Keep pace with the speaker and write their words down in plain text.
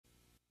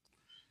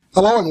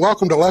Hello and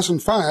welcome to Lesson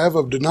 5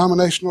 of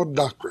Denominational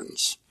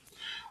Doctrines.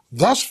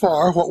 Thus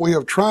far, what we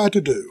have tried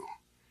to do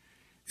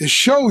is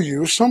show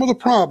you some of the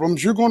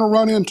problems you're going to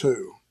run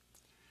into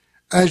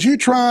as you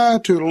try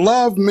to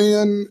love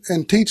men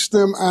and teach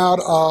them out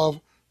of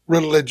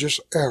religious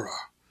error.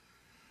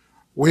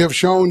 We have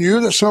shown you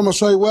that some will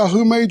say, well,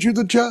 who made you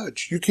the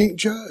judge? You can't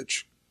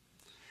judge.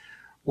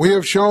 We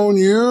have shown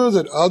you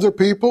that other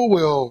people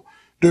will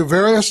do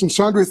various and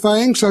sundry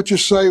things, such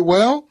as say,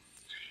 well,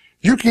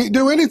 you can't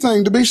do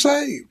anything to be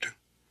saved.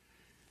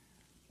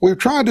 We've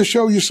tried to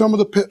show you some of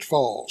the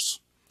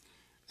pitfalls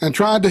and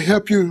tried to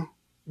help you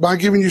by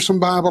giving you some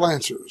Bible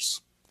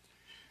answers.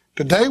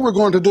 Today we're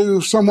going to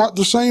do somewhat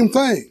the same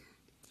thing,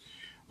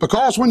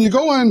 because when you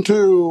go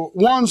into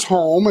one's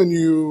home and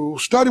you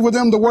study with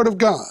them the Word of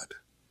God,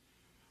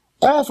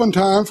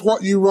 oftentimes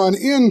what you run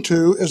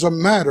into is a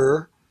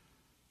matter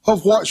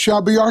of what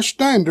shall be our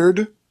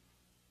standard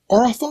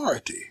or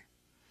authority.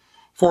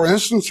 For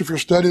instance, if you're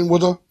studying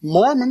with a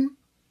Mormon,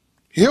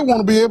 he'll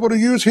want to be able to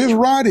use his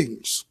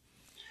writings.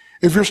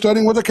 If you're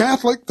studying with a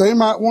Catholic, they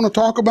might want to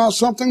talk about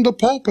something the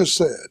Pope has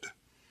said.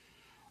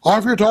 Or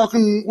if you're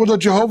talking with a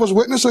Jehovah's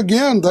Witness,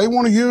 again, they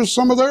want to use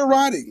some of their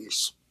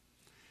writings.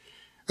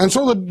 And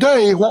so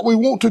today, what we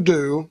want to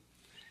do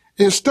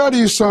is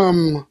study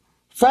some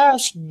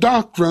false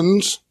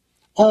doctrines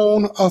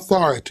on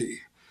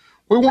authority.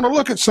 We want to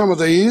look at some of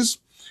these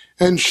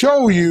and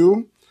show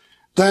you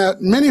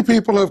that many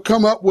people have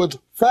come up with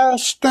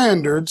false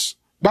standards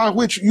by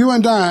which you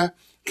and I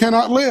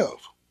cannot live.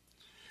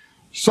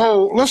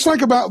 So let's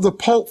think about the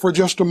Pope for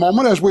just a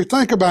moment as we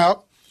think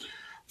about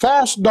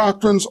false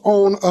doctrines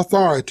on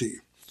authority.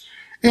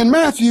 In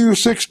Matthew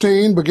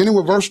 16, beginning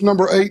with verse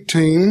number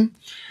 18,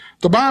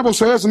 the Bible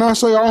says, "And I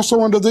say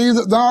also unto thee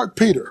that thou art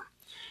Peter,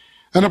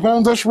 and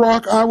upon this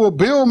rock I will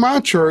build my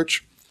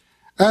church,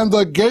 and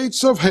the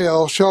gates of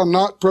hell shall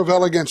not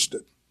prevail against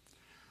it."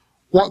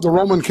 What the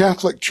Roman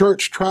Catholic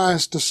Church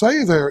tries to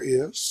say there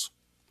is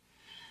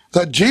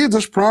that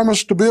Jesus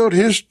promised to build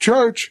his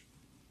church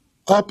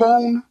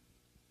upon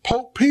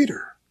Pope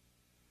Peter.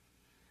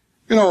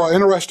 You know, an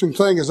interesting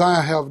thing is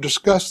I have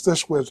discussed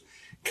this with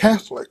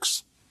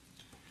Catholics.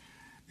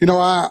 You know,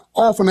 I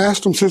often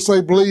ask them, since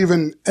they believe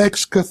in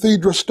ex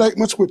cathedra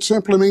statements, which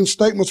simply means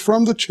statements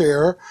from the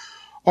chair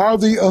or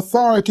the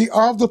authority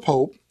of the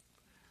Pope,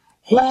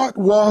 what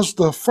was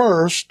the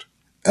first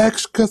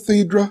ex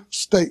cathedra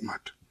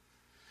statement?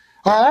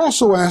 I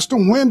also asked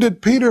them, when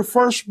did Peter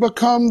first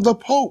become the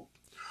Pope?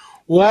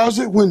 Was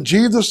it when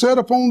Jesus said,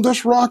 "Upon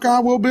this rock I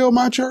will build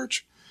my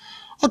church"?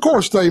 Of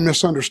course, they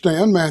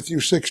misunderstand Matthew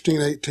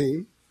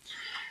 16:18.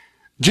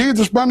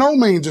 Jesus by no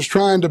means is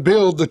trying to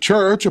build the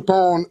church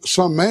upon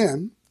some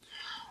man,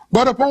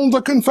 but upon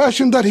the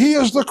confession that he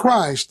is the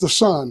Christ, the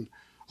Son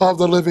of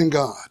the living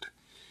God.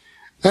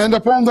 And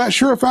upon that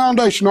sure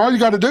foundation, all you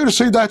got to do to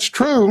see that's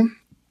true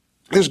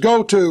is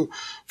go to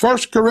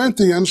 1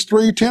 Corinthians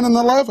 3:10 and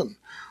 11.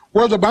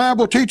 Where the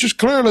Bible teaches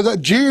clearly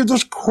that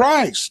Jesus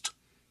Christ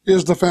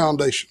is the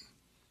foundation.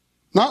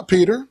 Not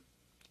Peter,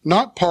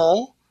 not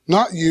Paul,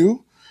 not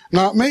you,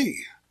 not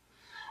me.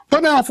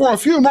 But now for a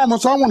few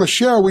moments I want to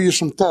share with you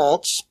some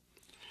thoughts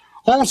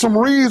on some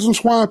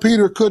reasons why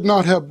Peter could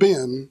not have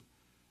been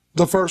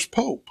the first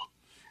pope.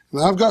 And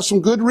I've got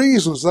some good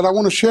reasons that I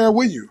want to share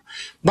with you.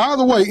 By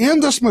the way, in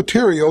this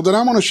material that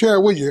I'm going to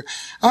share with you,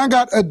 I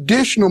got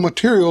additional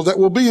material that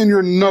will be in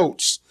your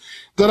notes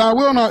that I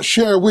will not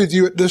share with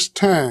you at this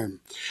time.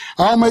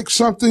 I'll make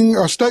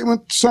a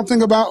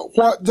statement about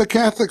what the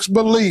Catholics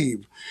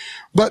believe,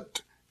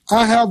 but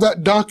I have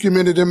that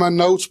documented in my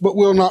notes, but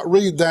will not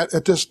read that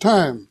at this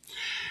time.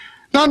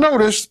 Now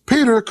notice,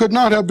 Peter could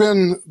not have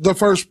been the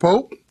first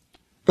pope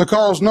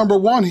because, number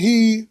one,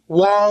 he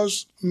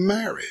was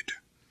married.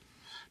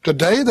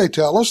 Today they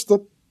tell us the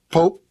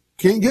pope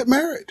can't get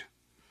married.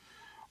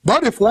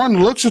 But if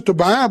one looks at the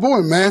Bible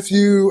in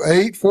Matthew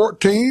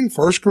 8:14,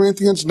 1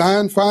 Corinthians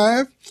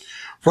 9:5,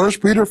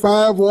 1 Peter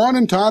 5:1,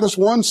 and Titus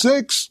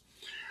 1:6,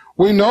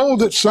 we know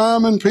that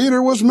Simon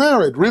Peter was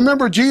married.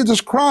 Remember, Jesus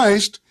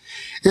Christ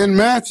in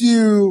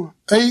Matthew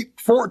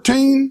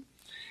 8:14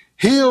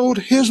 healed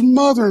his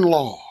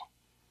mother-in-law.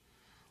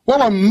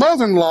 Well, a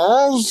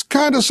mother-in-law is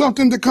kind of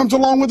something that comes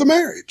along with a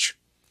marriage.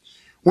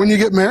 When you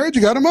get married,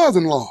 you got a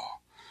mother-in-law.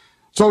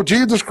 So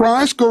Jesus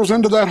Christ goes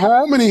into that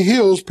home and he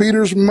heals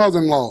Peter's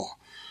mother-in-law.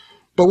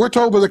 But we're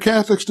told by the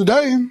Catholics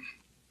today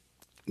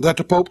that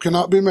the Pope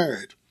cannot be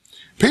married.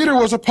 Peter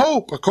was a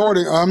pope let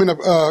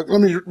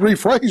me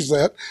rephrase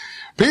that.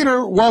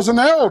 Peter was an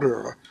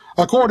elder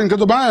according to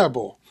the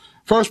Bible.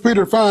 1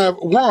 Peter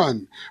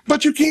 5:1.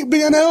 But you can't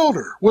be an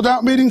elder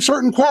without meeting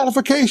certain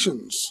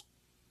qualifications.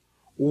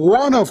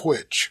 One of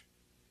which,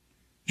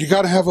 you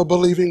got to have a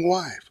believing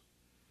wife.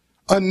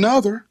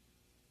 Another,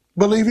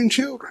 believing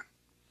children.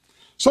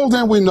 So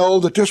then we know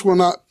that this will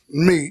not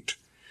meet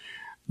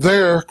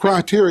their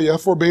criteria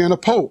for being a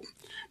pope.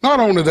 Not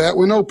only that,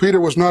 we know Peter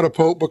was not a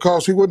pope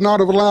because he would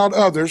not have allowed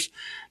others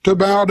to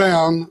bow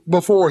down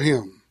before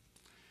him.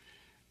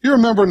 You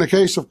remember in the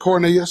case of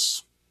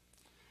Cornelius,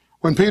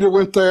 when Peter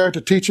went there to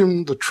teach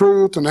him the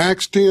truth in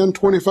Acts 10,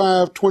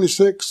 25,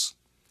 26.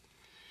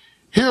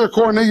 Here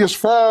Cornelius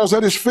falls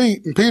at his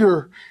feet, and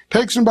Peter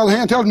takes him by the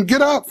hand and tells him,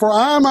 "Get up, for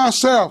I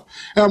myself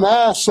am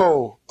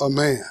also a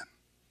man."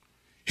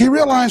 He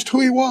realized who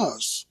he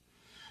was.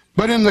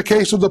 But in the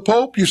case of the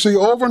Pope, you see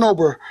over and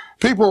over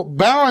people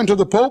bowing to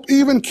the Pope,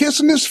 even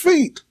kissing his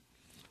feet.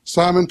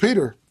 Simon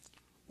Peter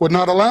would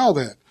not allow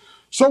that.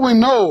 So we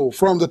know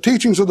from the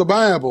teachings of the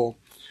Bible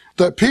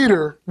that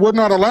Peter would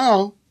not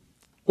allow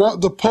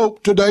what the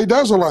Pope today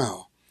does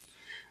allow.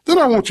 Then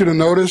I want you to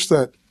notice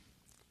that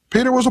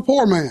Peter was a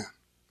poor man,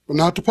 but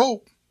not the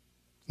Pope,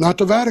 not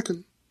the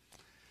Vatican.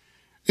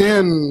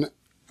 In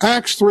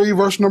Acts 3,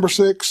 verse number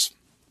 6,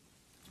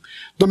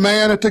 the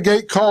man at the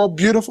gate called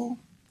Beautiful,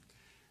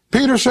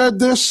 Peter said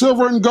this,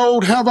 "Silver and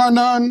gold have I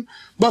none,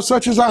 but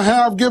such as I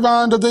have give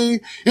I unto thee.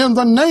 In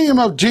the name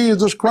of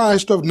Jesus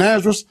Christ of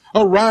Nazareth,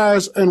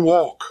 arise and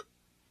walk."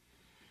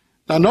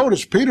 Now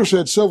notice, Peter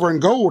said, "Silver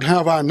and gold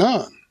have I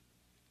none,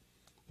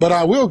 but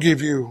I will give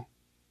you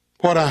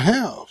what I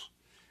have."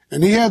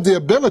 And he had the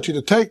ability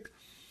to take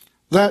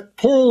that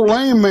poor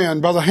lame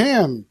man by the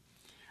hand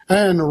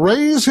and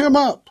raise him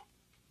up.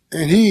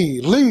 And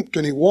he leaped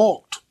and he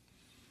walked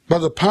by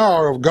the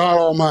power of God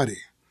Almighty.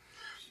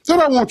 Then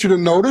I want you to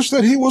notice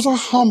that he was a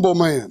humble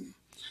man.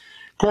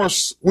 Of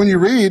course, when you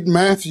read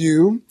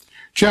Matthew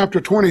chapter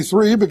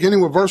 23,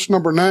 beginning with verse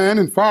number 9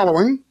 and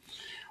following,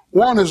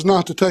 one is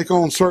not to take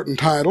on certain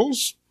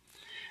titles.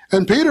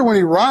 And Peter, when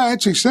he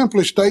writes, he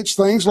simply states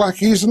things like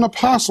he's an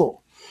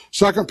apostle.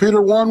 2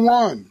 Peter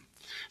 1:1.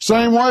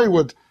 Same way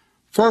with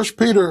 1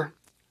 Peter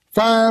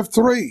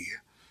 5:3.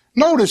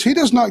 Notice he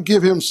does not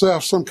give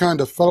himself some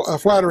kind of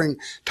flattering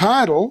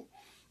title,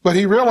 but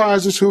he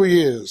realizes who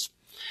he is.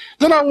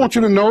 Then I want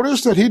you to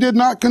notice that he did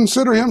not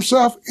consider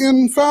himself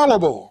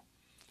infallible.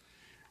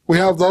 We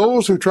have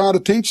those who try to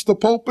teach the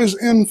Pope is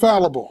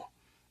infallible.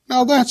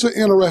 Now that's an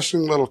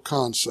interesting little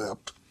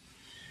concept.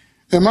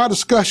 In my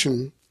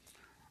discussion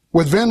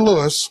with Vin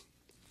Lewis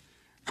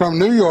from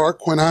New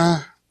York, when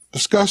I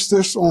discussed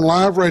this on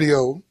live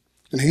radio,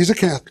 and he's a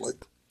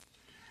Catholic,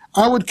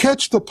 I would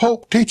catch the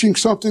Pope teaching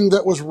something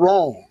that was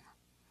wrong.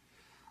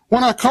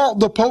 When I caught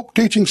the Pope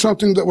teaching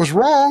something that was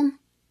wrong,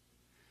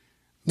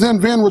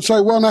 then Vin would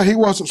say, "Well, now he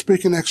wasn't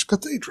speaking ex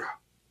cathedra."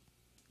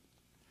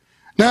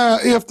 Now,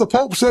 if the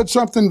Pope said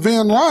something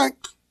Vin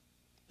liked,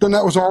 then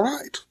that was all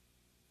right.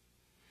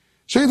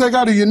 See, they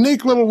got a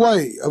unique little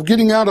way of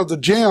getting out of the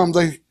jam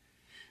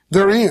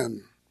they're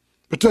in,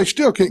 but they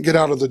still can't get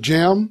out of the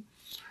jam.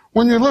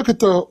 When you look at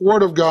the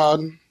Word of God,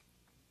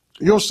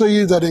 you'll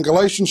see that in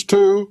Galatians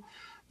 2,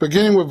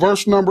 beginning with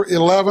verse number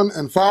 11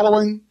 and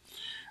following,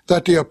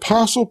 that the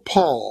Apostle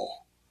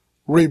Paul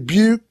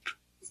rebuked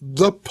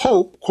the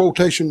Pope,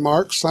 quotation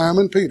mark,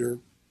 Simon Peter,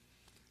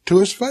 to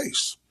his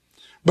face,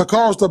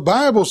 because the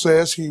Bible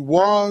says he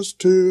was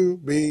to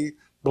be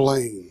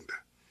blamed.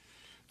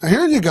 Now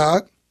here you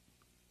got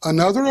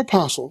another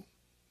apostle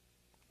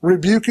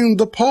rebuking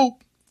the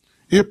Pope,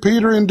 if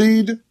Peter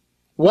indeed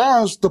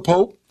was the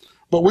Pope,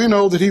 but we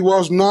know that he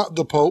was not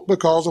the Pope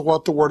because of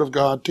what the Word of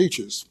God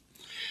teaches.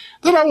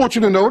 Then I want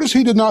you to notice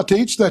he did not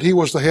teach that he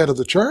was the head of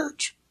the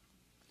church.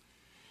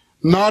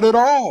 Not at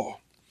all.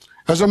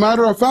 As a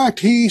matter of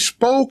fact, he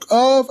spoke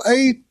of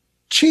a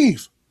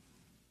chief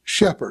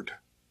shepherd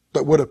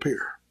that would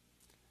appear.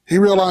 He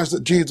realized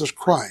that Jesus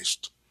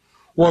Christ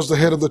was the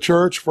head of the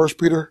church, 1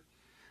 Peter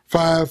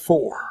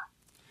 5:4.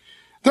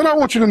 Then I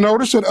want you to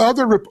notice that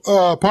other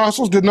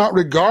apostles did not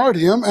regard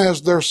him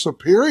as their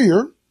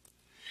superior.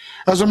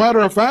 As a matter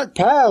of fact,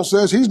 Paul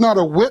says he's not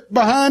a whit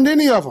behind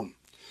any of them.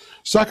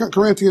 2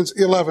 Corinthians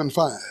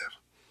 11:5.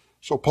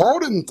 So Paul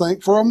didn't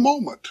think for a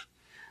moment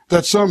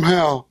that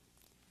somehow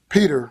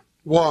Peter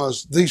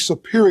was the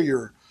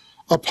superior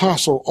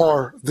apostle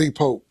or the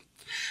Pope.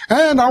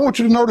 And I want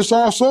you to notice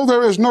also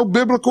there is no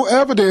biblical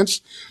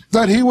evidence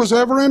that he was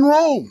ever in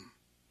Rome.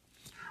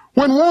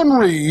 When one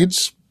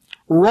reads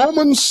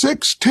Romans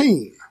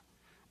 16,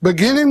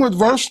 beginning with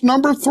verse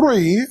number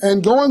 3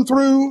 and going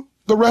through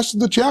the rest of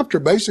the chapter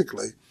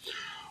basically,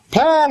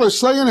 Paul is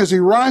saying as he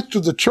writes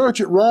to the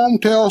church at Rome,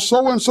 tell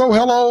so-and-so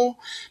hello,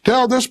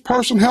 tell this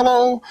person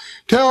hello,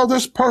 tell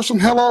this person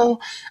hello,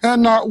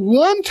 and not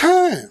one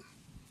time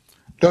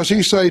does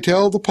he say,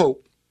 tell the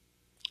Pope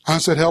I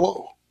said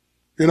hello.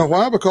 You know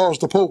why? Because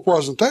the Pope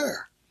wasn't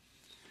there.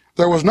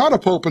 There was not a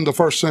Pope in the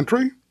first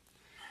century,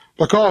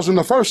 because in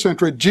the first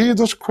century,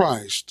 Jesus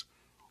Christ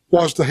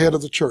was the head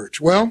of the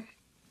church. Well,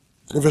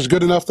 if it's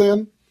good enough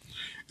then,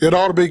 it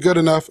ought to be good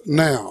enough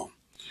now.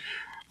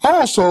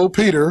 Also,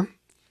 Peter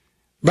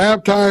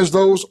baptized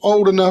those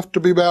old enough to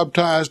be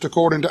baptized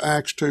according to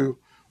Acts 2,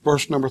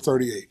 verse number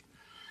 38.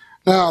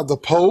 Now, the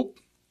Pope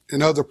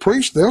and other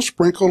priests, they'll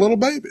sprinkle little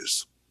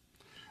babies.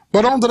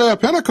 But on the day of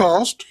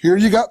Pentecost, here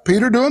you got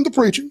Peter doing the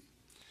preaching.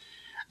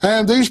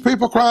 And these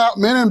people cry out,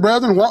 men and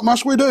brethren, what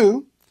must we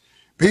do?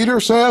 Peter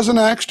says in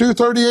Acts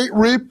 2:38,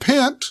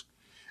 repent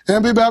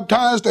and be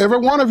baptized, every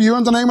one of you,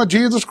 in the name of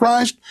Jesus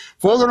Christ,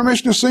 for the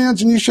remission of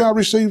sins, and you shall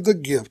receive the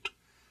gift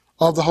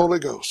of the Holy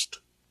Ghost.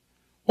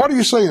 What are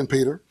you saying,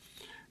 Peter?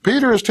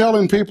 Peter is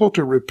telling people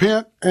to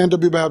repent and to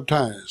be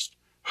baptized.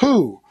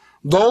 Who?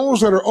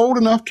 Those that are old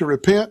enough to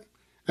repent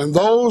and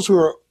those who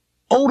are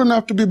old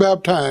enough to be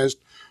baptized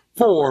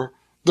for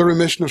the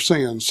remission of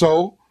sins.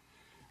 So,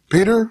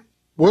 Peter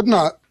would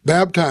not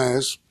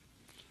baptize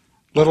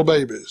little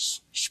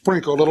babies,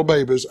 sprinkle little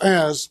babies,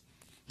 as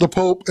the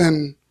Pope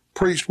and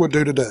priest would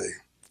do today.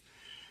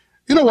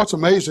 You know what's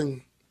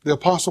amazing? The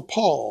Apostle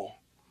Paul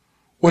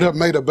would have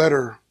made a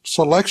better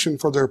selection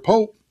for their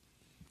Pope,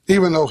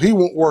 even though he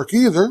won't work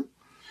either.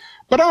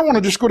 But I want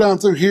to just go down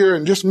through here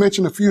and just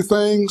mention a few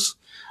things.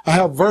 I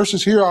have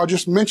verses here. I'll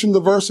just mention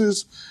the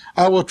verses.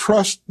 I will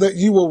trust that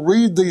you will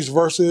read these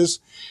verses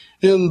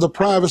in the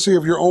privacy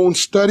of your own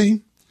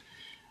study.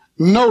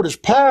 Notice,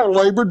 Paul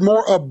labored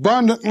more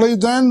abundantly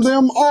than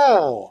them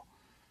all.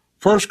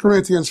 1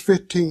 Corinthians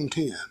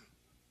 15:10.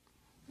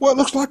 Well, it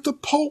looks like the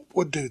Pope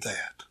would do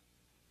that.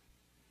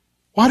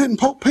 Why didn't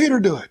Pope Peter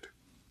do it?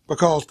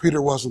 Because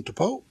Peter wasn't the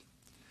Pope.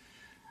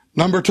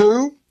 Number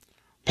 2,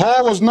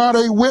 Paul was not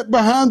a whit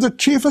behind the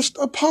chiefest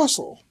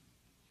apostle.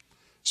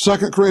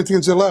 2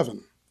 Corinthians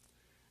 11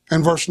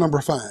 and verse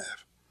number 5.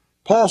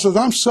 Paul says,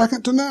 I'm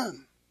second to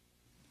none.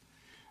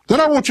 Then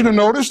I want you to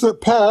notice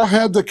that Paul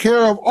had the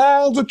care of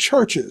all the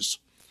churches,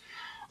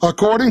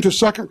 according to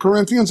 2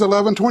 Corinthians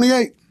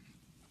 11:28.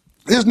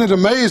 Isn't it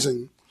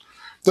amazing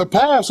that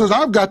Paul says,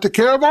 I've got the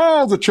care of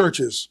all the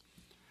churches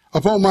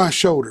upon my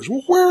shoulders?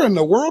 Well, where in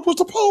the world was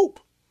the Pope?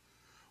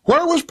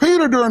 Where was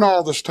Peter during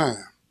all this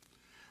time?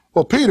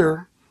 Well,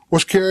 Peter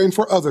was caring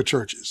for other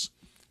churches.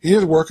 He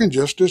is working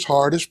just as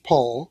hard as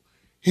Paul.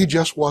 He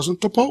just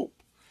wasn't the Pope.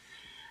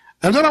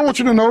 And then I want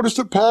you to notice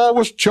that Paul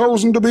was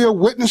chosen to be a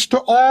witness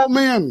to all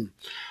men,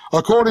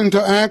 according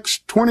to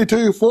Acts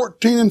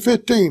 22:14 and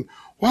 15.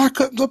 Why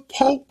couldn't the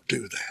Pope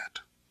do that?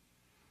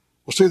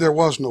 Well, see, there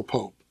was no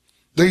Pope.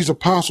 These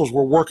apostles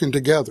were working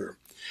together.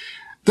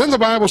 Then the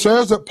Bible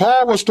says that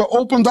Paul was to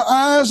open the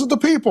eyes of the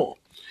people.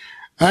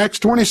 Acts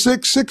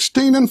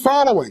 26:16 and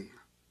following.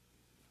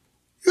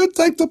 You'd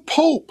think the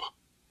Pope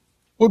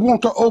would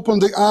want to open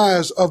the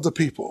eyes of the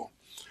people.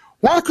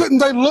 Why couldn't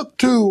they look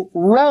to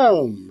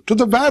Rome, to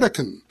the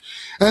Vatican,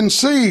 and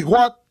see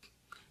what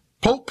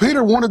Pope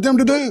Peter wanted them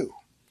to do?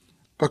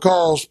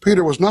 Because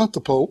Peter was not the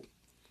Pope.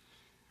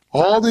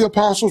 All the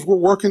apostles were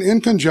working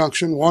in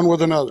conjunction, one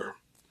with another.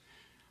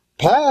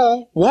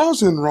 Paul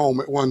was in Rome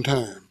at one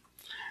time.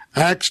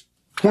 Acts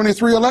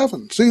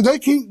 23:11. See, they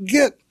can't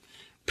get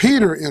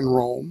Peter in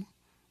Rome,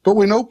 but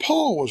we know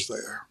Paul was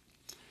there.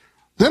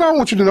 Then I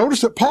want you to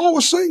notice that Paul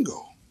was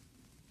single.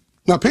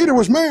 Now, Peter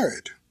was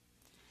married.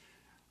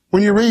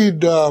 When you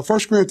read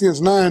 1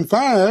 Corinthians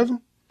 9:5,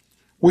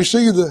 we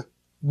see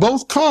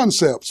both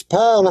concepts.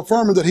 Paul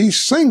affirming that he's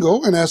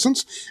single, in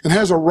essence, and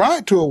has a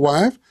right to a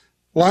wife,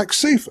 like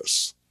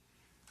Cephas,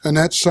 and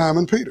that's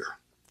Simon Peter.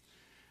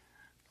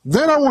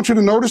 Then I want you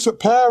to notice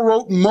that Paul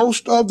wrote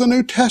most of the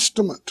New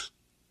Testament.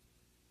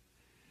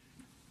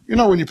 You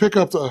know, when you pick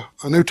up a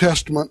New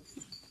Testament,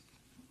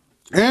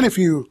 and if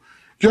you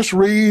just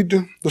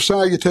read the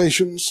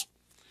salutations,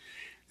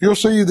 you'll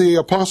see the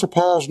Apostle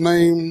Paul's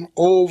name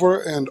over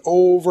and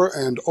over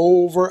and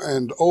over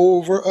and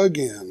over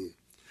again.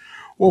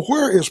 Well,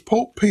 where is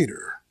Pope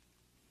Peter?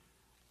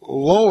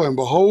 Lo and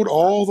behold,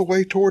 all the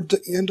way toward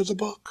the end of the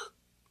book.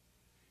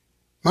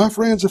 My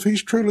friends, if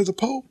he's truly the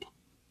Pope,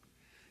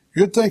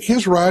 you'd think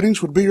his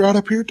writings would be right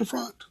up here at the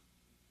front.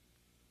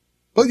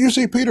 But you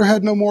see, Peter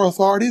had no more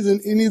authority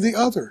than any of the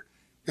other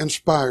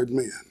inspired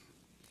men.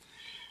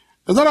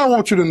 And then I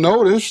want you to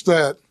notice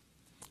that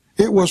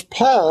it was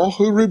Paul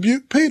who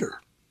rebuked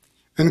Peter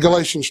in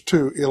Galatians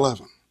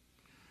 2:11.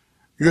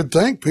 You'd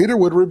think Peter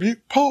would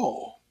rebuke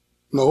Paul.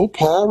 No,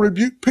 Paul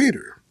rebuked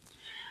Peter.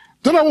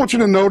 Then I want you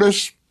to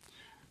notice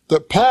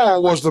that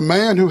Paul was the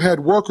man who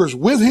had workers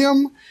with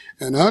him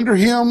and under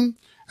him,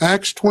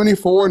 Acts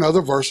 24 and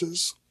other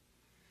verses.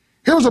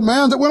 Here was a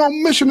man that went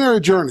on missionary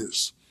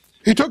journeys.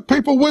 He took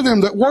people with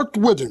him that worked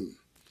with him.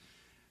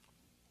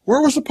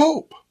 Where was the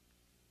Pope?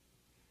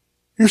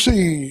 You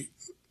see,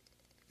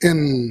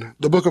 in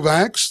the book of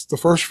Acts, the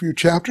first few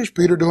chapters,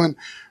 Peter doing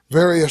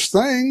various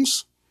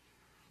things.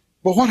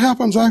 But what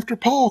happens after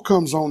Paul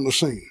comes on the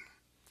scene?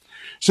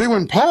 See,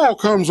 when Paul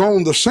comes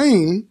on the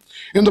scene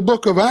in the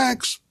book of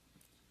Acts,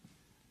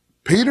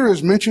 Peter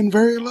is mentioned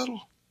very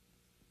little.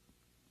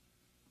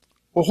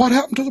 Well, what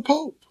happened to the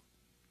Pope?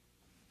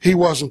 He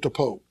wasn't the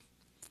Pope.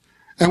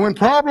 And when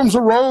problems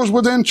arose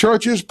within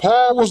churches,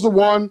 Paul was the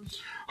one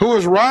who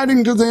was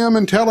writing to them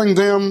and telling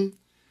them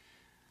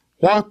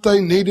what they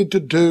needed to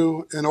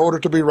do in order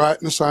to be right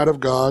in the sight of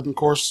God. And of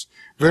course,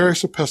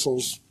 various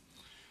epistles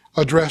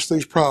address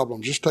these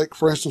problems. Just take,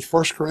 for instance,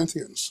 1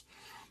 Corinthians.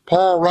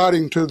 Paul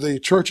writing to the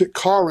church at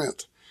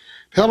Corinth,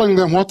 telling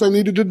them what they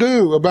needed to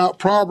do about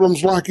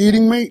problems like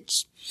eating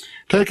meats,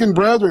 taking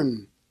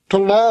brethren to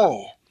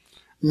law,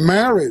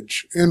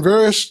 marriage, and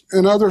various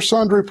and other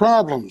sundry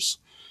problems.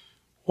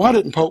 Why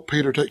didn't Pope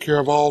Peter take care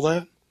of all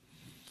that?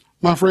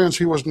 My friends,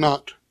 he was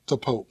not the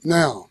Pope.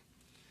 Now,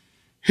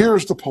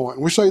 here's the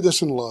point. We say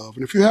this in love.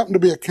 And if you happen to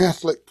be a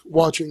Catholic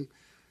watching,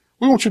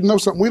 We want you to know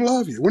something. We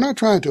love you. We're not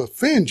trying to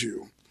offend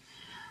you.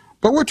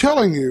 But we're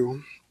telling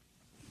you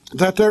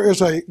that there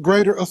is a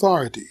greater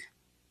authority,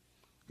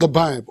 the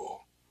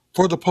Bible,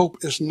 for the Pope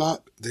is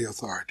not the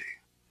authority.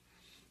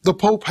 The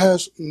Pope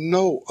has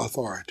no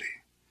authority,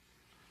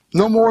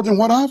 no more than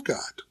what I've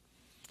got.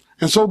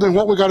 And so then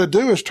what we got to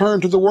do is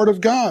turn to the Word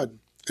of God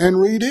and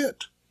read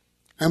it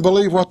and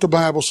believe what the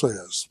Bible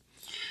says.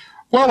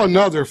 Well,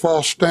 another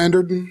false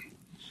standard,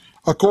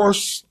 of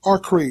course, are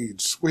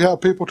creeds. We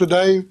have people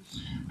today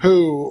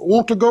who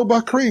want to go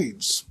by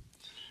creeds.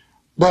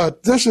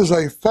 But this is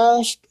a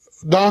false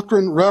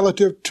doctrine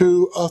relative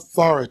to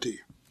authority.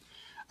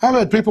 I've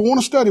had people want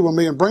to study with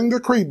me and bring their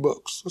creed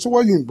books. I said,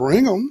 well, you can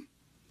bring them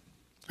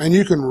and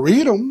you can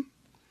read them,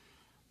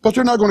 but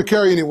they're not going to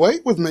carry any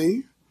weight with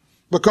me,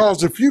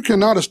 because if you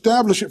cannot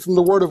establish it from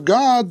the Word of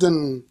God,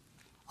 then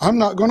I'm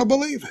not going to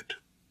believe it.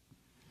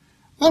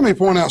 Let me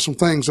point out some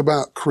things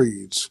about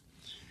creeds.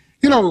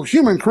 You know,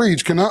 human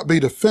creeds cannot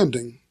be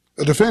defended.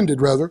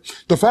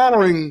 The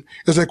following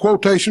is a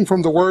quotation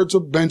from the words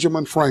of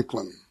Benjamin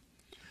Franklin.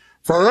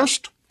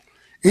 First,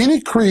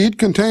 any creed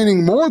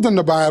containing more than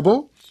the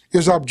Bible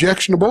is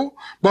objectionable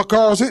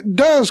because it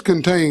does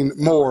contain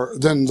more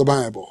than the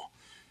Bible.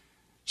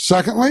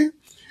 Secondly,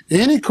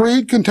 any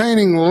creed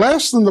containing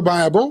less than the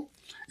Bible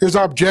is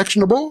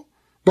objectionable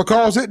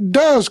because it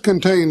does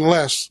contain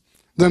less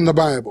than the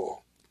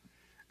Bible.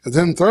 And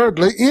then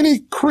thirdly, any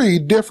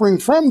creed differing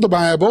from the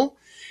Bible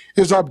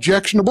is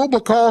objectionable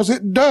because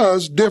it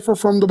does differ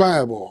from the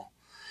Bible.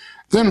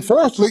 Then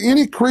fourthly,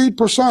 any creed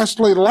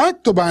precisely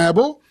like the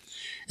Bible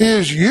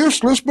is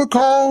useless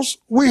because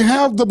we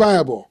have the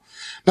Bible.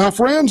 Now,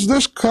 friends,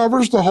 this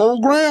covers the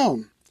whole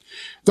ground.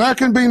 There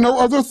can be no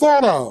other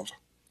thought of.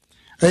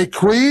 A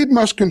creed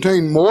must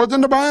contain more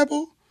than the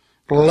Bible,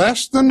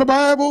 less than the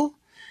Bible,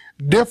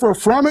 differ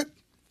from it,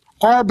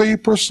 or be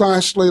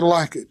precisely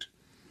like it.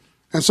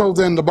 And so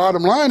then the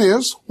bottom line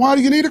is, why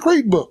do you need a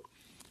creed book?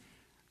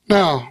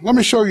 Now, let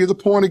me show you the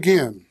point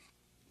again.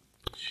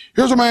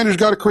 Here's a man who's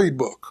got a creed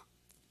book.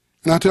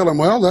 And I tell him,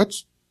 well,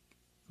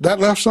 that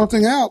left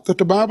something out that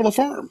the Bible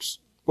affirms.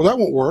 Well, that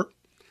won't work.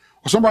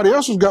 Well, somebody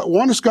else has got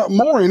one that's got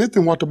more in it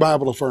than what the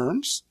Bible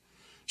affirms.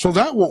 So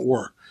that won't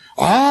work.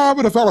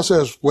 But a fellow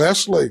says,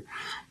 Wesley,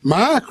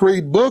 my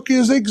creed book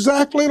is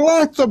exactly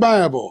like the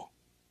Bible.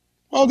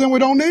 Well, then we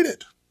don't need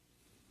it,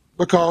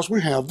 because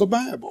we have the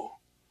Bible.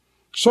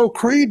 So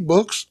creed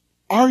books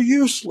are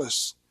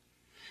useless.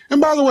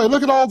 And by the way,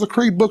 look at all the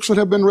creed books that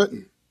have been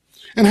written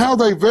and how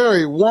they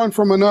vary one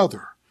from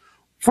another.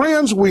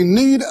 Friends, we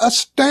need a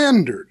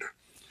standard.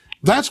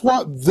 That's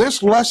what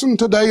this lesson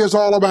today is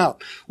all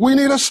about. We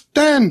need a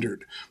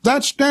standard.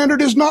 That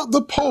standard is not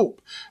the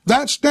Pope.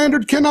 That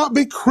standard cannot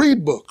be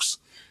creed books.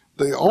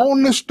 The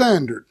only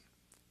standard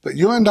that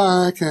you and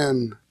I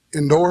can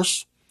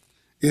endorse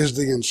is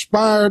the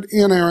inspired,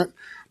 inerrant,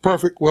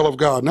 perfect will of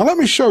God. Now let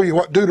me show you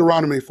what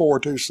Deuteronomy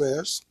 4:2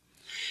 says.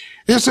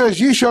 It says,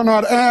 ye shall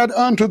not add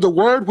unto the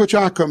word which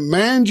I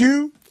command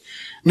you,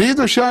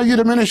 neither shall ye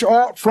diminish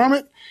aught from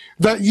it,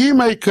 that ye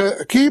may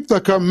keep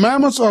the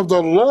commandments of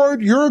the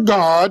Lord your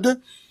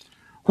God,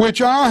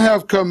 which I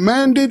have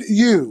commanded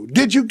you.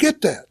 Did you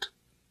get that?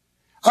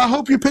 I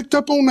hope you picked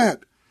up on that.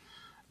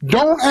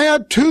 Don't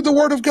add to the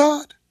Word of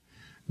God.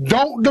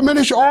 Don't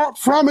diminish aught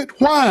from it.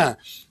 Why?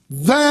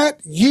 That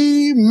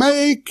ye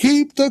may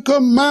keep the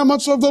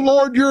commandments of the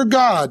Lord your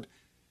God.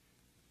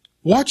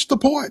 Watch the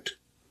point.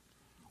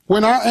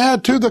 When I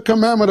add to the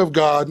commandment of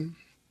God,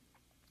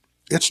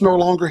 it's no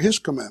longer His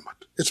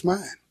commandment. It's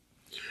mine.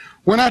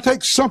 When I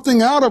take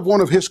something out of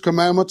one of His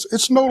commandments,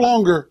 it's no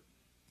longer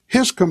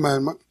His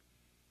commandment.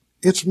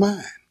 It's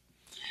mine.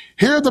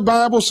 Here the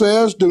Bible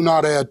says, do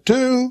not add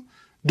to,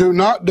 do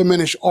not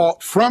diminish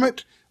aught from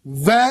it,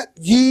 that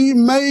ye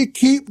may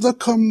keep the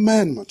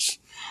commandments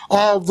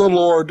of the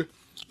Lord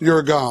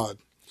your God.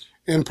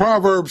 In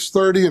Proverbs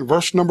 30 and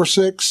verse number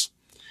 6,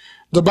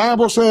 the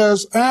Bible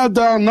says, add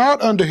thou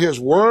not unto his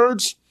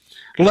words,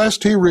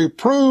 lest he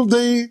reprove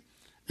thee,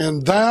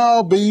 and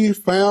thou be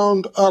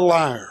found a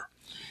liar.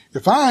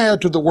 If I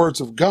add to the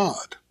words of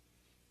God,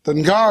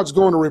 then God's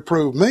going to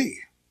reprove me,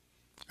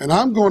 and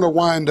I'm going to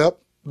wind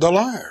up the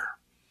liar.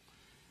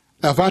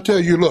 Now, if I tell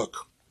you,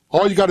 look,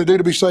 all you got to do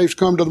to be saved is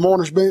come to the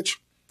mourner's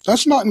bench,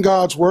 that's not in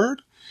God's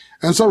word.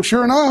 And so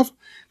sure enough,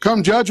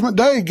 come judgment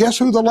day, guess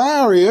who the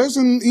liar is?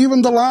 And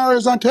even the liar,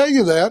 as I tell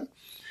you that,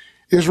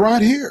 is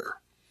right here.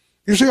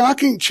 You see, I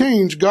can't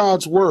change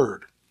God's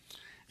word.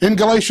 In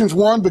Galatians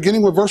 1,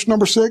 beginning with verse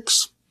number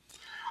 6,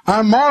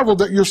 I marvel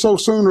that you're so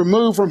soon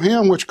removed from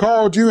him which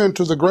called you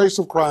into the grace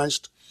of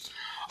Christ,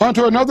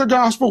 unto another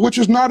gospel which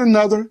is not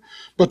another,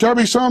 but there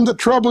be some that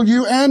trouble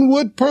you and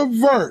would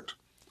pervert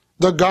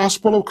the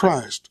gospel of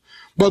Christ.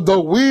 But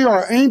though we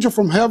or an angel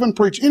from heaven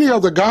preach any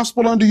other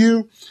gospel unto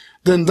you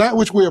than that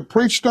which we have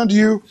preached unto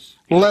you,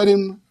 let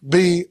him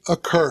be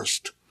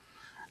accursed.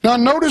 Now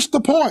notice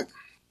the point.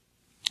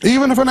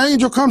 Even if an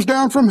angel comes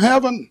down from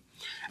heaven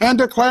and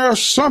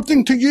declares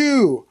something to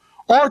you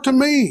or to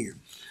me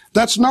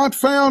that's not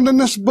found in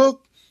this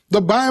book,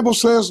 The Bible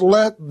says,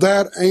 let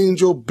that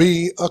angel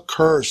be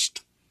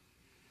accursed.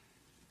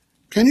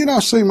 Can you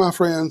not see, my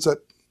friends, that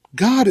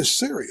God is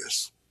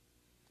serious?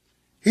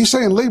 He's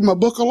saying, leave my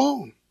book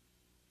alone.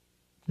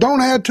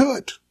 Don't add to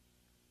it.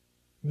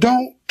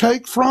 Don't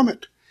take from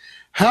it.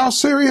 How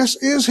serious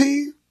is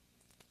he?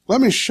 Let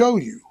me show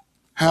you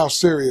how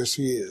serious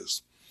he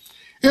is.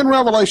 In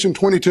Revelation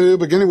 22,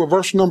 beginning with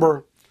verse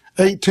number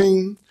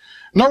 18,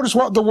 notice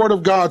what the Word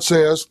of God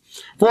says.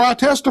 For I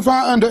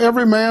testify unto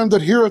every man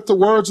that heareth the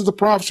words of the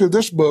prophecy of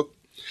this book,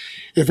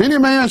 if any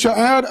man shall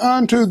add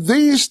unto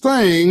these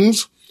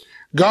things,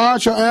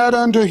 God shall add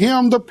unto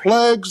him the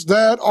plagues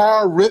that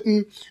are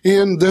written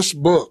in this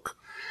book.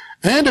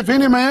 And if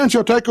any man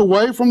shall take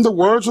away from the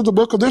words of the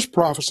book of this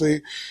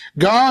prophecy,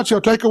 God shall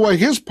take away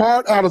his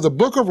part out of the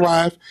book of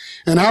life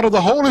and out of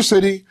the holy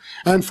city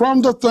and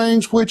from the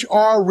things which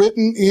are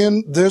written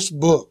in this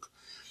book.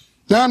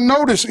 Now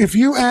notice, if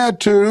you add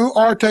to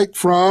or take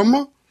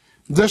from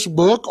this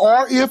book,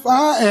 or if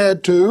I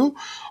add to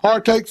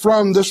or take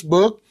from this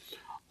book,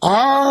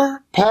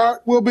 our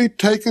part will be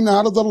taken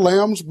out of the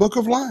Lamb's book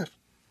of life.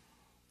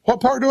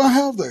 What part do I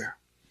have there?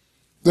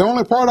 The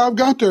only part I've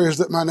got there is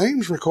that my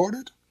name's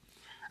recorded.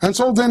 And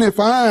so then if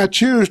I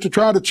choose to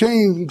try to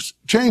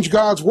change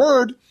God's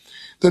word,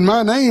 then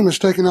my name is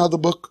taken out of the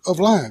book of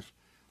life.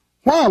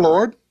 Why,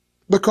 Lord?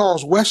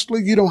 Because,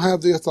 Wesley, you don't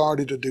have the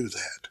authority to do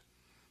that.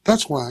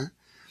 That's why.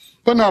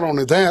 But not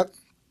only that,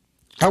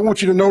 I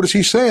want you to notice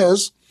he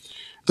says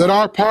that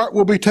our part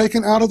will be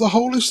taken out of the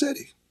holy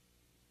city.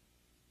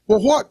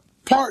 Well, what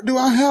part do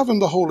I have in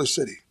the holy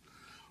city?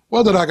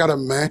 Well, that I got a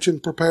mansion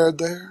prepared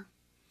there,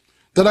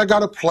 that I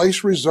got a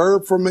place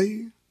reserved for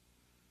me.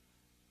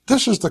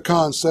 This is the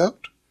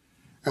concept.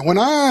 And when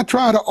I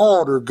try to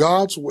alter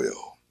God's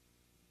will,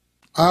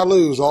 I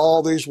lose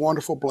all these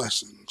wonderful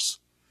blessings.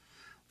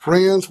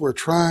 Friends, we're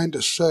trying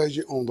to sell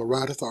you on the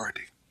right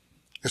authority.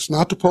 It's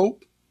not the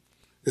Pope.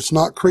 It's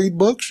not creed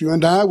books. You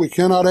and I, we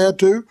cannot add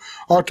to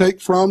or take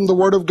from the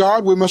Word of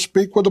God. We must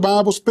speak where the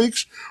Bible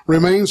speaks,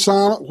 remain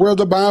silent where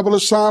the Bible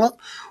is silent.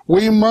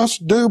 We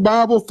must do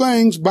Bible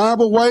things,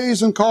 Bible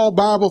ways, and call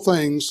Bible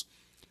things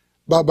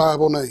by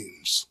Bible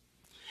names.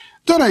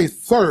 Then a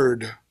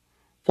third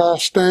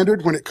false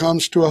standard when it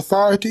comes to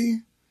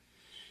authority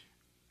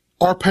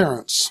are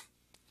parents.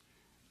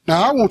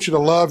 Now, I want you to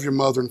love your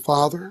mother and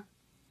father.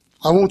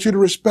 I want you to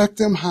respect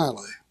them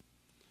highly.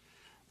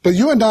 But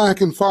you and I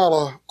can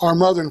follow our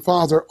mother and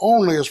father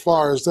only as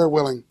far as they're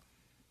willing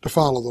to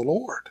follow the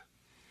Lord.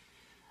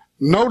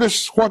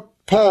 Notice what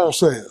Paul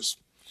says.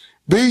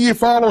 Be ye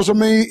followers of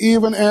me,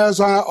 even as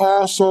I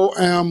also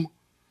am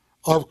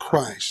of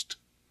Christ.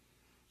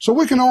 So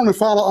we can only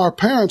follow our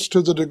parents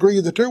to the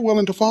degree that they're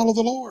willing to follow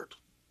the Lord.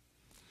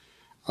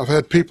 I've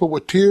had people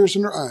with tears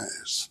in their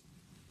eyes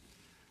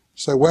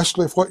say,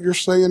 Wesley, if what you're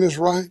saying is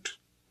right,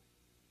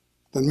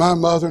 then my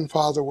mother and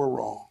father were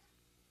wrong.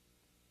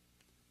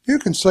 You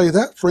can say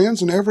that,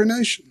 friends, in every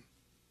nation.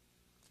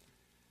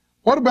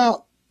 What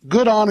about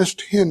good,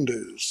 honest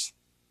Hindus?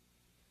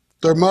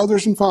 Their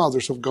mothers and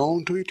fathers have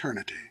gone to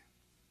eternity.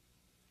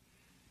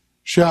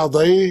 Shall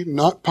they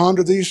not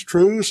ponder these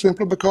truths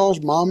simply because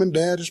mom and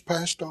dad has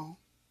passed on?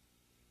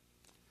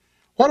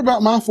 What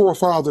about my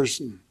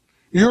forefathers and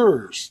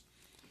yours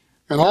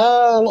and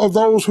all of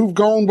those who've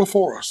gone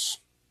before us?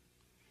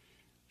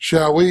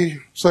 Shall we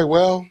say,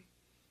 well,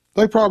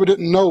 they probably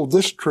didn't know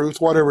this truth,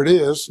 whatever it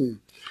is, and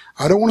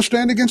I don't want to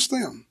stand against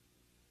them.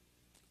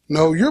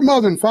 No, your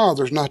mother and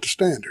father is not the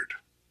standard.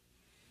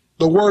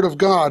 The Word of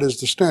God is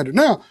the standard.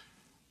 Now,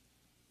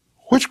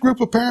 which group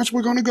of parents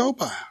we're going to go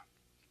by?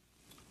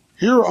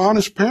 Here are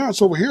honest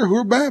parents over here who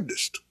are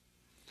Baptist.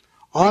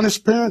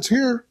 Honest parents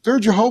here, they're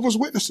Jehovah's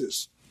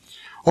Witnesses.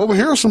 Over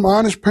here are some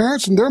honest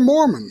parents and they're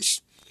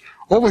Mormons.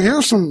 Over here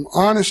are some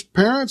honest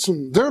parents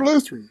and they're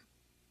Lutheran.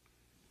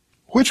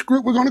 Which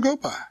group we're going to go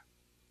by?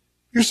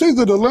 You see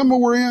the dilemma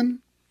we're in?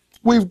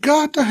 We've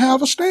got to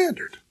have a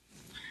standard.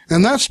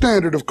 And that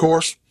standard, of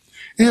course,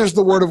 is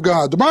the Word of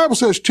God. The Bible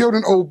says,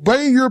 children,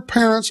 obey your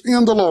parents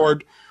in the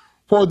Lord,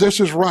 for this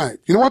is right.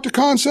 You know what the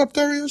concept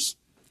there is?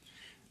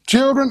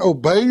 Children,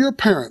 obey your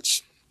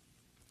parents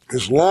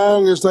as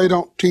long as they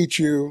don't teach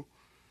you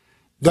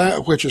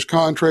that which is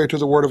contrary to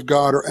the Word of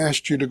God or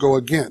ask you to go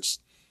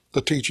against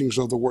the teachings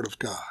of the Word of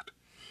God.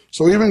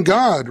 So even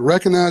God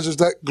recognizes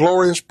that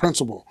glorious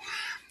principle.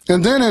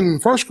 And then in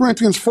 1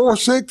 Corinthians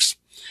 4:6,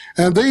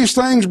 and these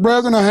things,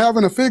 brethren, I have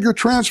in a figure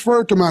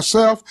transferred to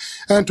myself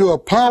and to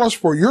Apollos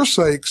for your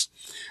sakes,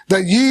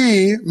 that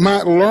ye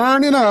might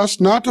learn in us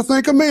not to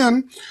think of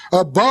men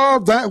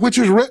above that which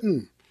is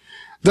written,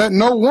 that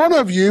no one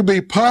of you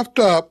be puffed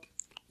up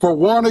for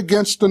one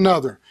against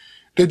another.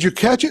 Did you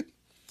catch it?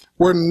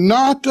 We're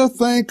not to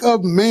think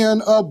of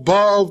men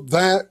above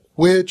that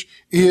which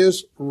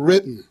is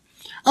written.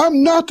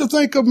 I'm not to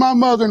think of my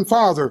mother and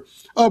father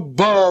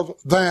above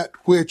that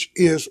which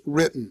is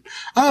written.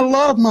 I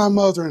love my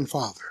mother and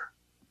father,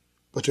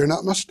 but they're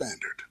not my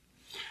standard.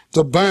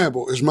 The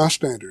Bible is my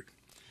standard.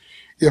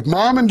 If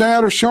mom and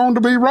dad are shown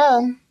to be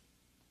wrong,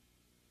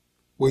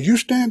 will you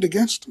stand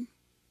against them?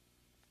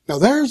 Now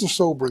there's a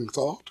sobering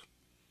thought.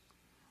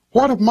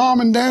 What if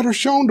mom and dad are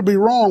shown to be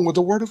wrong with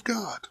the Word of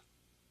God?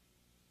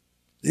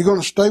 You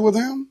going to stay with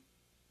them?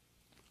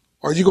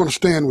 Or are you going to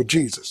stand with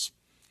Jesus?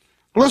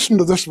 Listen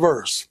to this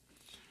verse.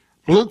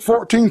 Luke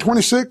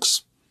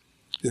 14:26.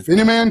 If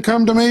any man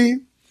come to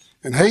me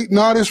and hate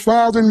not his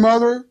father and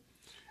mother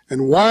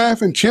and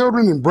wife and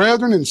children and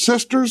brethren and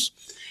sisters,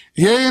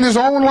 yea, and his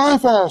own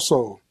life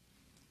also,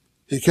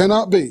 he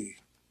cannot be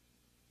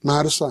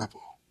my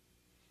disciple.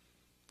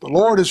 The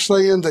Lord is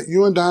saying that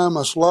you and I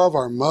must love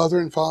our mother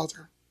and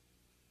father,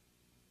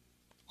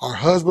 our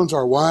husbands,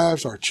 our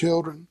wives, our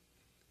children,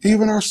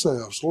 even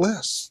ourselves,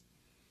 less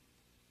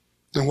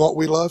than what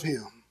we love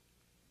him.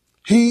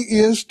 He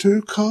is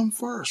to come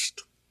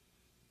first.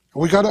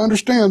 We got to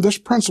understand this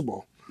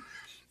principle.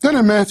 Then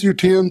in Matthew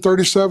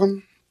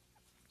 10:37,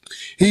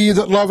 he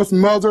that loveth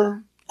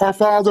mother or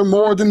father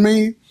more than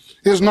me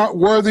is not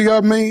worthy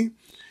of me,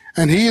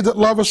 and he that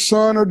loveth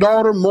son or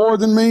daughter more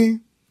than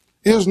me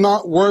is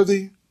not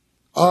worthy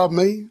of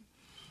me.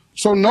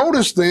 So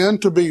notice then,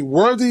 to be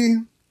worthy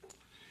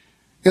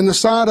in the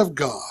sight of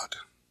God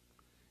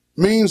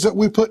means that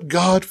we put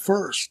God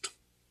first.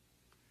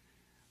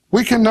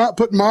 We cannot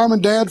put mom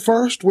and dad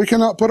first. We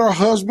cannot put our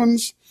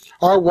husbands,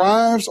 our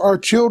wives, our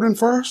children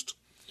first.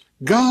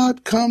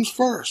 God comes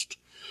first.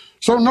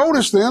 So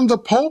notice then, the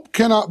Pope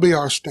cannot be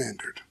our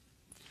standard.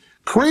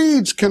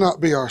 Creeds cannot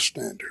be our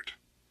standard.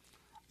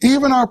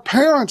 Even our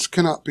parents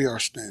cannot be our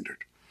standard.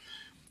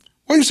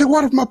 Well, you say,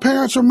 what if my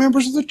parents are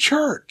members of the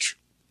church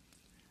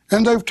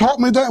and they've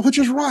taught me that which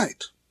is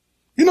right?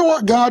 You know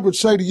what God would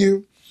say to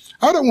you?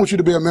 I don't want you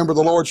to be a member of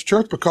the Lord's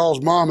church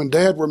because mom and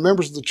dad were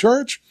members of the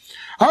church.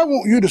 I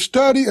want you to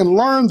study and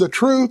learn the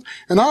truth,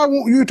 and I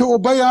want you to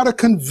obey out of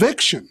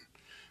conviction,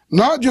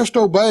 not just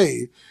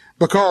obey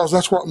because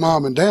that's what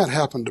mom and dad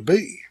happen to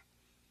be,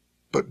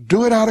 but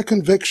do it out of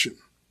conviction.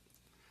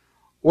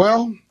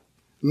 Well,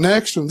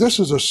 next, and this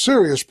is a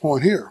serious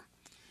point here,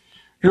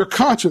 your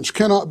conscience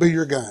cannot be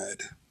your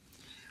guide.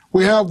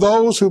 We have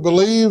those who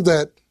believe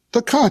that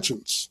the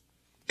conscience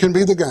can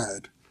be the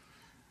guide.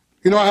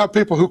 You know, I have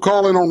people who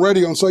call in on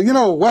radio and say, you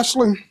know,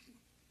 Wesley,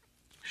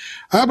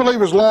 I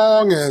believe as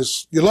long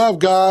as you love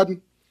God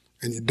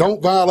and you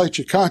don't violate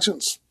your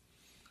conscience,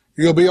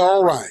 you'll be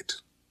all right.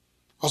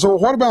 I said, well,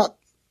 what about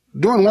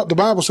doing what the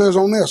Bible says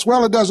on this?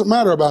 Well, it doesn't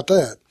matter about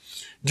that.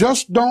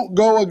 Just don't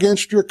go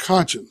against your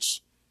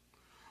conscience.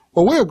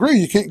 Well, we agree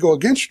you can't go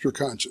against your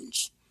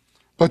conscience,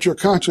 but your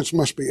conscience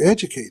must be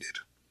educated.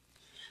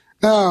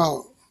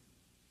 Now,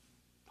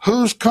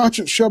 whose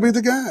conscience shall be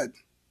the guide?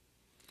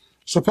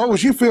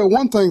 Suppose you feel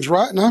one thing's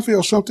right and I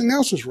feel something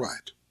else is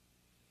right.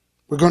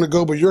 We're going to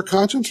go by your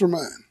conscience or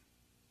mine?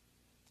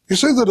 You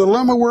see the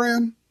dilemma we're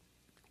in?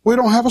 We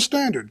don't have a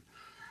standard.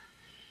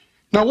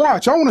 Now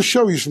watch, I want to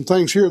show you some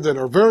things here that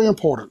are very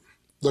important.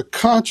 The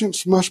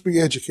conscience must be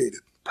educated.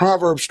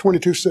 Proverbs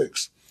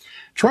 22:6.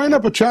 Train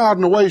up a child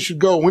in the way he should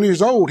go. When he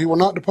is old, he will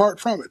not depart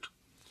from it.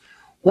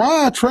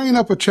 Why train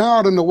up a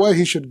child in the way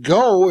he should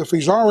go if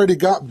he's already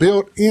got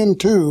built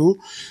into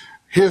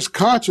his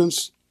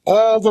conscience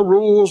all the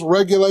rules,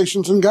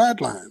 regulations, and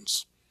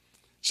guidelines?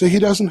 See, he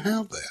doesn't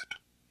have that.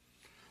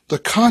 The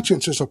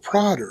conscience is a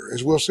prodder,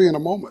 as we'll see in a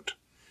moment.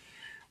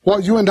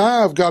 What you and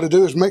I have got to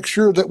do is make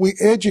sure that we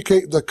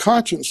educate the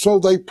conscience so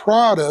they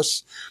prod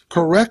us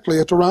correctly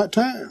at the right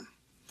time.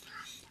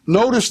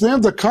 Notice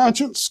then, the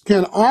conscience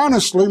can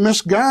honestly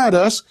misguide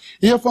us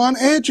if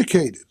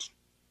uneducated.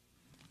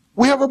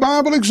 We have a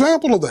Bible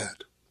example of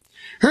that.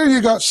 Here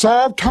you got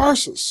Saul of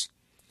Tarsus.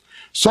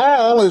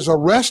 Saul is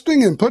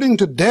arresting and putting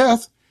to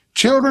death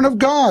children of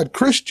God,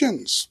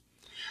 Christians.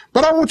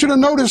 But I want you to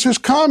notice his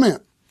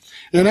comment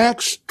in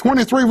Acts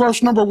 23,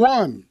 verse number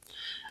 1.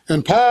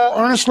 And Paul,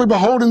 earnestly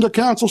beholding the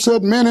council,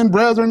 said, Men and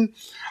brethren,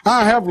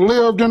 I have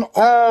lived in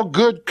all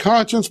good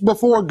conscience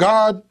before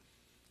God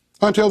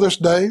until this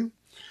day.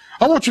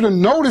 I want you to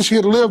notice he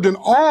had lived in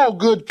all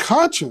good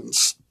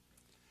conscience,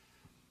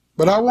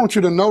 but I want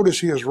you to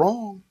notice he is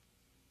wrong.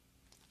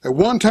 At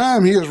one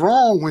time, he is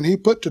wrong when he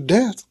put to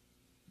death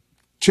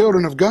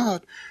children of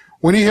God.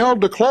 When he held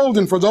the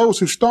clothing for those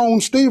who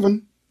stoned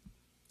Stephen,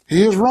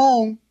 he is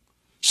wrong.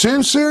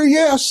 Sincere,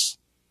 yes,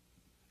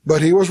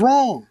 but he was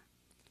wrong.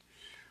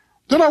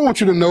 Then I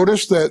want you to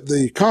notice that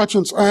the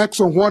conscience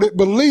acts on what it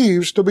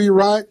believes to be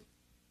right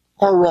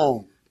or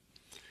wrong.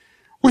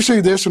 We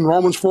see this in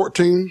Romans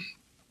 14.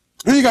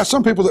 And you got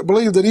some people that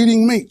believe that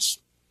eating meats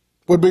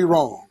would be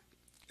wrong.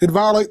 It'd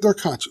violate their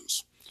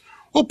conscience.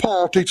 Well,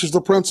 Paul teaches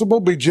the principle,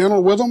 be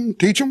gentle with them,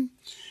 teach them,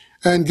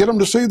 and get them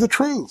to see the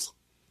truth.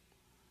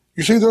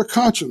 You see, their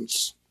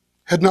conscience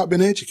had not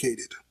been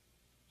educated.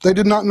 They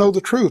did not know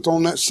the truth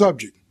on that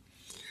subject.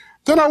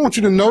 Then I want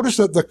you to notice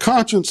that the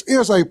conscience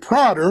is a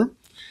prodder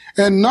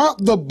and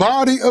not the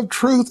body of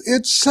truth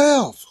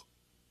itself.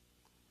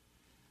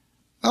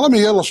 Now let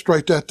me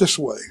illustrate that this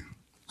way.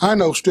 I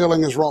know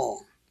stealing is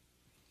wrong.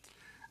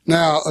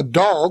 Now a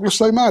dog, let's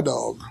say my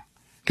dog,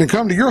 can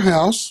come to your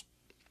house,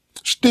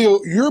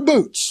 steal your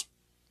boots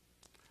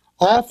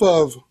off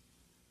of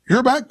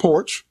your back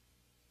porch,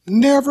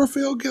 never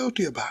feel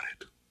guilty about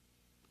it.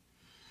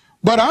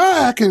 But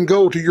I can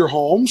go to your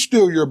home,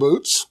 steal your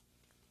boots,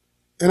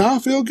 and I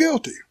feel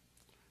guilty.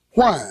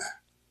 Why?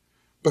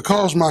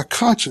 Because my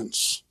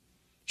conscience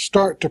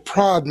start to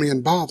prod me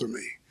and bother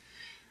me.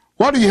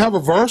 Why, do you have a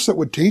verse that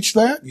would teach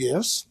that?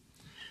 Yes.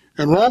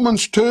 In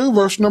Romans 2,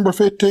 verse number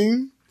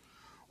 15,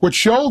 which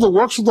show the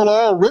works of the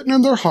law written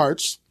in their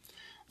hearts,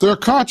 their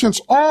conscience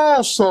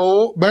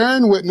also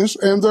bearing witness,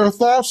 and their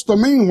thoughts the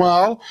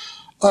meanwhile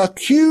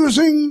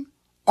accusing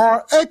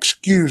or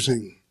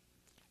excusing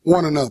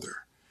one another.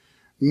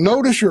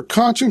 Notice your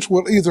conscience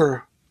will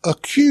either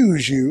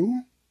accuse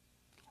you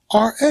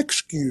or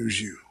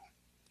excuse you.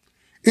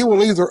 It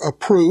will either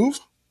approve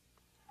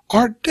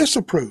or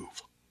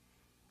disapprove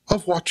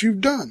of what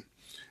you've done.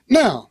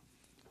 Now,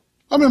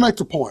 let me make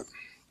the point.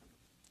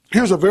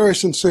 Here's a very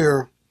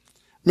sincere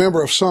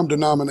member of some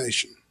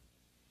denomination.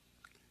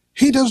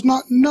 He does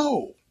not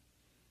know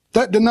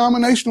that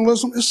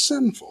denominationalism is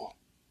sinful.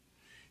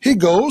 He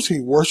goes, he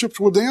worships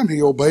with them,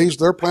 he obeys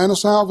their plan of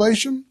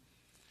salvation.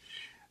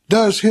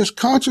 Does his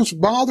conscience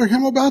bother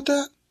him about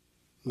that?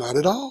 Not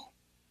at all.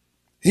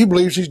 He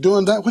believes he's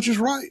doing that which is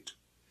right.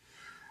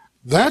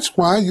 That's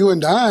why you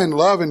and I, in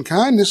love and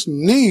kindness,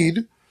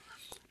 need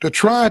to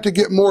try to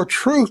get more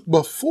truth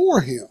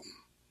before him,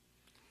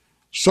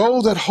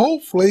 so that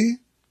hopefully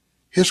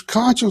his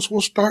conscience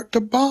will start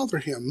to bother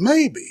him.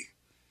 Maybe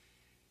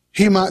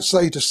he might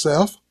say to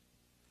self,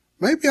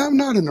 maybe I'm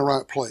not in the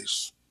right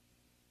place,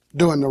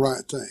 doing the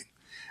right thing.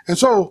 And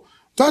so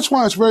that's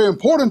why it's very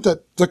important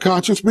that the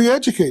conscience be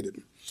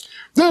educated.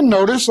 Then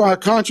notice, our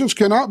conscience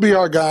cannot be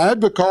our guide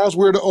because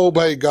we're to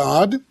obey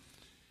God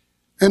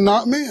and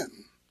not men.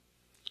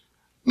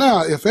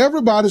 Now, if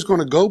everybody's going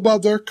to go by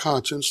their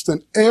conscience,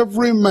 then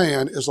every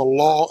man is a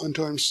law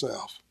unto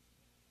himself.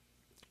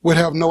 We'd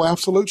have no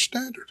absolute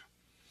standard.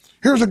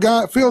 Here's a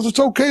guy that feels it's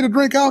okay to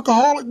drink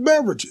alcoholic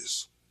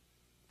beverages.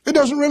 It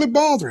doesn't really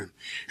bother him.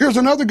 Here's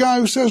another guy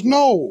who says,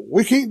 no,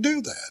 we can't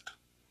do that.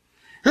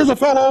 Here's a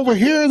fellow over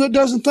here that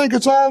doesn't think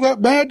it's all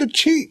that bad to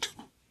cheat.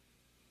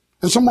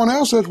 And someone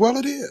else says, well,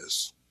 it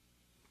is.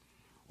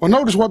 Well,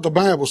 notice what the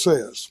Bible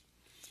says.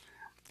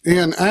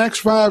 In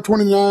Acts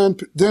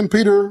 5:29, then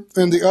Peter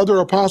and the other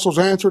apostles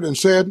answered and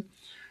said,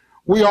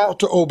 we ought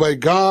to obey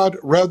God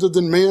rather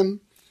than men.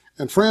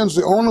 And friends,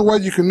 the only way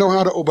you can know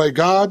how to obey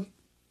God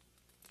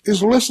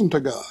is listen to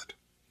God.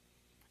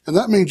 And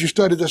that means you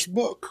study this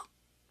book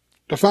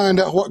to find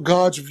out what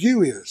God's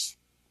view is.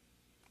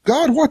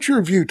 God, what's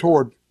your view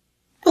toward,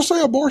 let's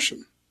say,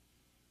 abortion?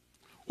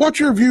 What's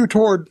your view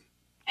toward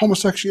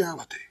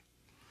homosexuality?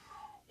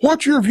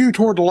 What's your view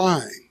toward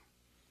lying?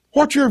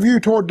 What's your view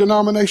toward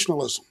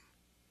denominationalism?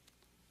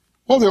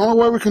 Well, the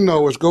only way we can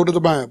know is go to the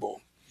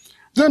Bible.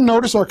 Then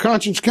notice our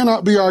conscience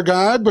cannot be our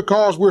guide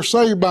because we're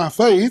saved by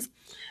faith,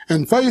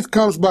 and faith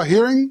comes by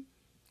hearing,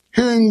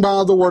 hearing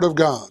by the Word of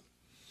God.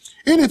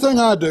 Anything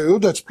I do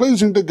that's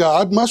pleasing to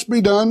God must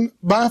be done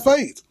by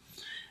faith.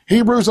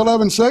 Hebrews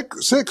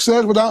 11:6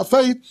 says, without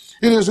faith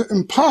it is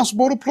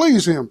impossible to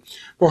please him.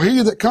 For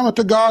he that cometh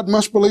to God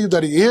must believe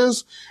that he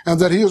is, and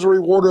that he is a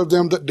rewarder of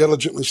them that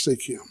diligently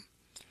seek him.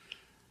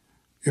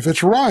 If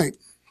it's right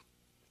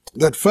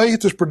that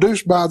faith is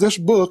produced by this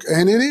book,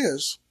 and it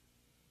is,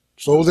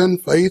 so then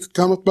faith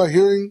cometh by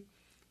hearing,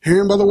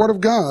 hearing by the Word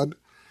of God,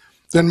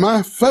 then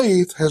my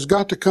faith has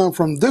got to come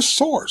from this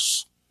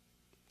source,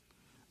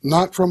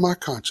 not from my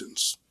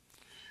conscience.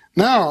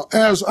 Now,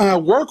 as I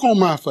work on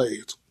my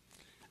faith,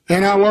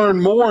 and I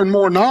learn more and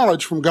more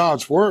knowledge from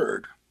God's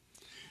Word,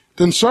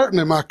 then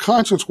certainly my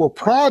conscience will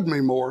prod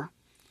me more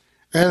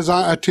as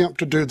I attempt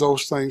to do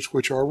those things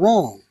which are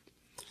wrong.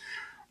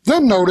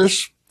 Then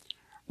notice,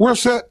 we're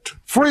set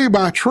free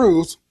by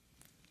truth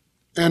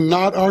and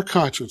not our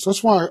conscience.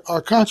 That's why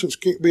our conscience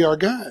can't be our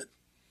guide.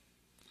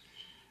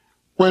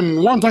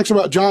 When one thinks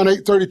about John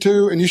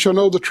 8:32, and you shall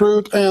know the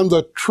truth, and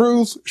the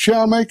truth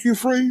shall make you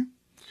free.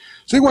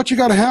 See, what you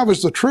got to have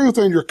is the truth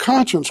and your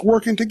conscience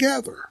working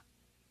together.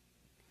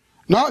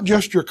 Not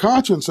just your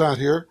conscience out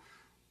here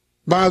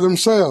by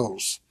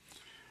themselves.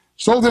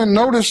 So then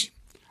notice,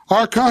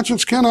 our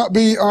conscience cannot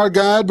be our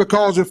guide,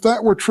 because if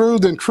that were true,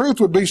 then truth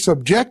would be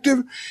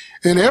subjective,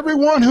 and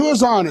everyone who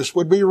is honest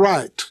would be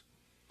right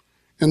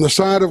in the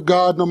sight of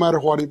God, no matter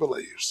what he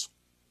believes.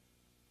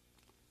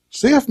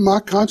 See, if my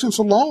conscience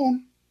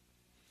alone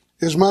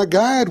is my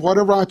guide,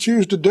 whatever I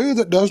choose to do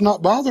that does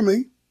not bother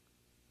me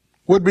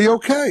would be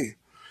okay.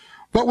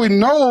 But we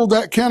know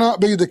that cannot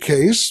be the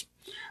case,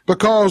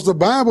 because the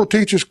Bible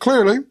teaches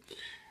clearly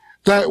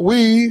that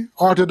we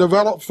are to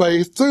develop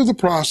faith through the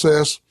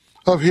process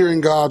of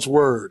hearing God's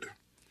Word.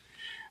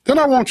 Then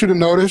I want you to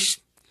notice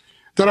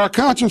that our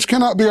conscience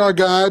cannot be our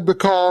guide,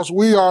 because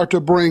we are to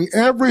bring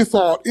every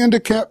thought into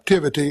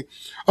captivity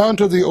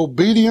unto the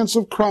obedience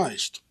of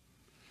Christ.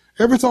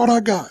 Every thought I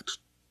got,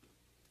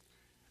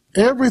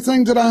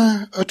 everything that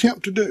I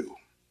attempt to do,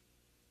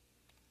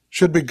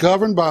 should be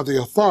governed by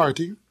the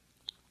authority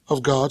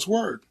of God's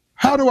Word.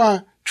 How do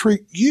I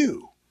treat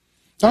you?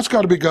 That's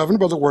got to be governed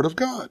by the Word of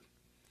God.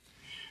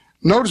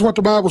 Notice what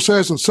the Bible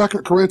says in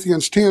 2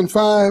 Corinthians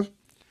 10:5.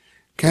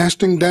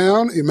 casting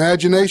down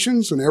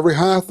imaginations and every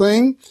high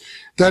thing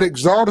that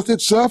exalteth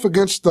itself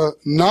against the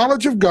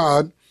knowledge of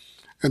God,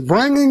 and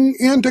bringing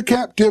into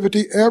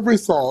captivity every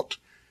thought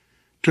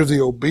to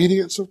the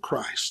obedience of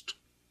Christ.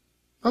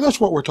 Now that's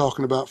what we're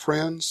talking about,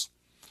 friends.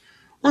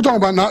 We're talking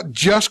about not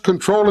just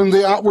controlling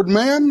the outward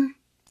man.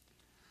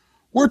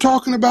 We're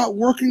talking about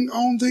working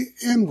on the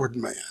inward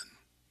man.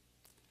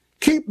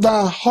 Keep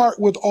thy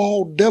heart with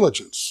all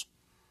diligence,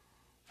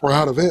 for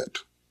out of it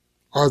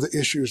are the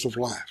issues of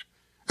life.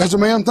 As a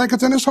man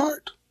thinketh in his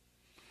heart,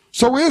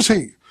 so is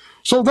he.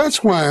 So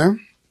that's why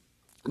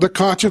the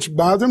conscience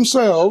by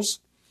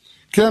themselves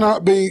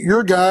cannot be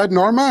your guide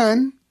nor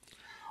mine.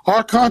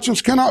 Our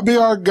conscience cannot be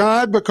our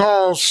guide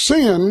because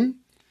sin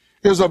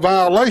is a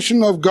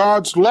violation of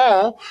God's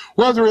law,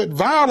 whether it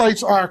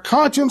violates our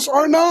conscience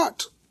or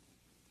not.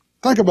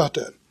 Think about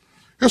that.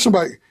 Here's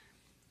somebody,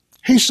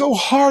 he's so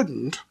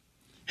hardened,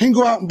 he can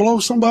go out and blow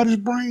somebody's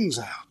brains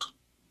out.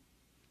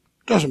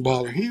 Doesn't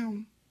bother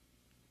him.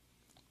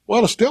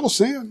 Well, it's still a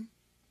sin.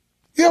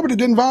 Yeah, but it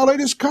didn't violate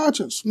his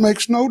conscience.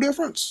 Makes no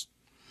difference.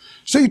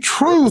 See,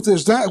 truth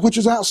is that which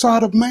is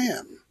outside of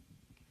man.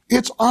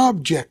 It's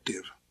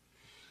objective.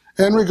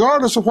 And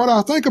regardless of what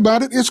I think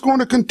about it, it's going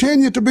to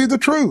continue to be the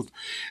truth.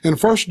 In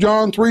 1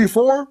 John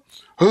 3:4,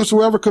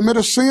 whosoever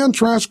committeth sin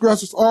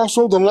transgresseth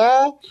also the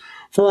law,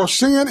 for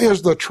sin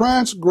is the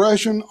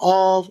transgression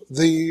of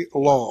the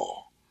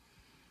law.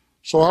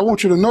 So I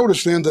want you to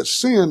notice then that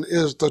sin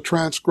is the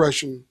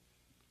transgression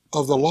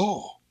of the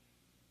law,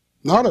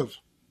 not of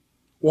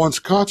one's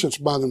conscience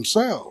by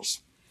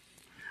themselves.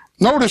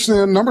 Notice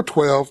then, number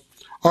 12,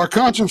 our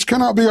conscience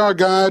cannot be our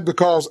guide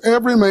because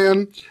every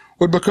man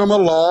would become a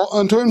law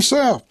unto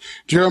himself.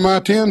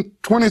 Jeremiah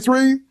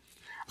 10:23,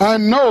 I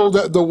know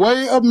that the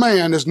way of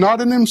man is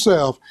not in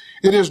himself.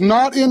 It is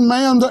not in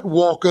man that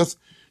walketh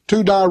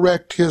to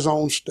direct his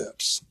own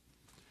steps.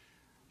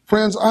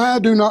 Friends, I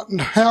do not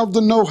have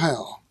the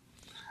know-how.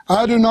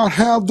 I do not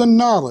have the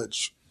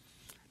knowledge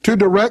to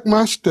direct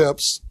my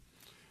steps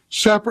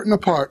separate and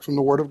apart from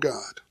the Word of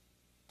God.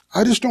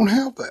 I just don't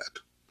have that.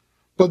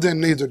 But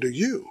then neither do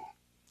you.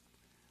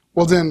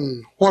 Well,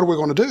 then what are we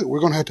going to do? We're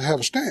going to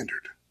have a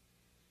standard.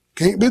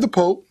 Can't be the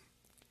Pope.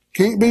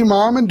 Can't be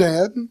mom and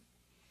dad.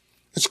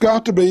 It's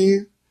got to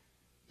be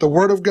the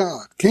Word of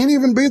God. Can't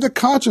even be the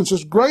conscience,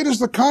 as great as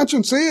the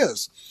conscience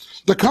is.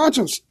 The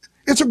conscience,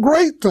 it's a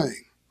great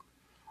thing.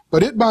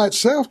 But it by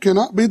itself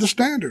cannot be the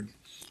standard.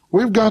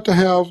 We've got to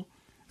have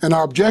an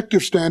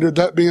objective standard,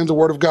 that being the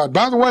Word of God.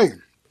 By the way,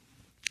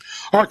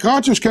 our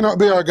conscience cannot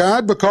be our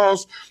guide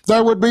because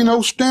there would be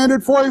no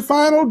standard for a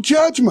final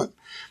judgment.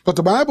 But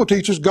the Bible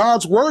teaches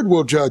God's Word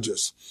will judge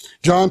us.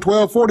 John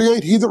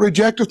 12:48, he that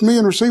rejecteth me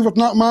and receiveth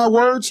not my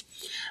words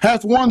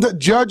hath one that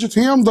judgeth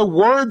him. The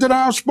word that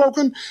I have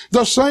spoken,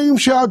 the same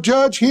shall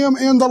judge him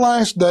in the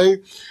last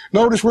day.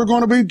 Notice we're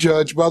going to be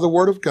judged by the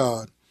Word of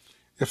God.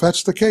 If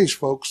that's the case,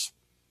 folks,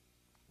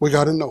 we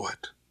got to know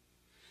it.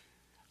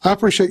 I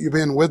appreciate you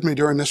being with me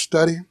during this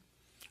study,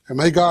 and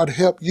may God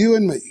help you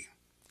and me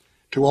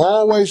to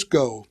always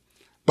go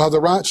by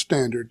the right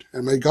standard,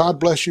 and may God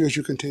bless you as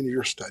you continue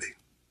your study.